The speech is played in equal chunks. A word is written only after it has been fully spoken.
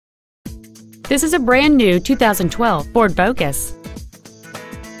This is a brand new 2012 Ford Focus.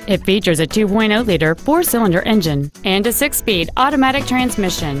 It features a 2.0-liter four-cylinder engine and a 6-speed automatic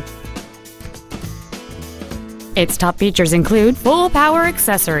transmission. Its top features include full power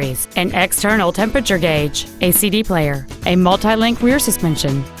accessories, an external temperature gauge, a CD player, a multi-link rear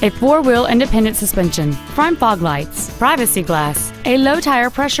suspension, a four-wheel independent suspension, front fog lights, privacy glass, a low tire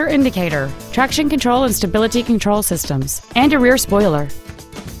pressure indicator, traction control and stability control systems, and a rear spoiler.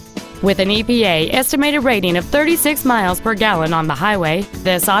 With an EPA estimated rating of 36 miles per gallon on the highway,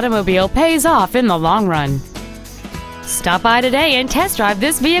 this automobile pays off in the long run. Stop by today and test drive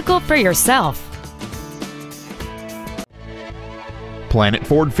this vehicle for yourself. Planet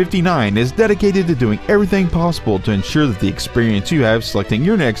Ford 59 is dedicated to doing everything possible to ensure that the experience you have selecting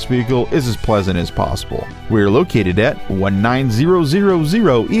your next vehicle is as pleasant as possible. We are located at 19000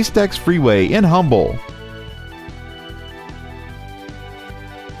 Eastex Freeway in Humble.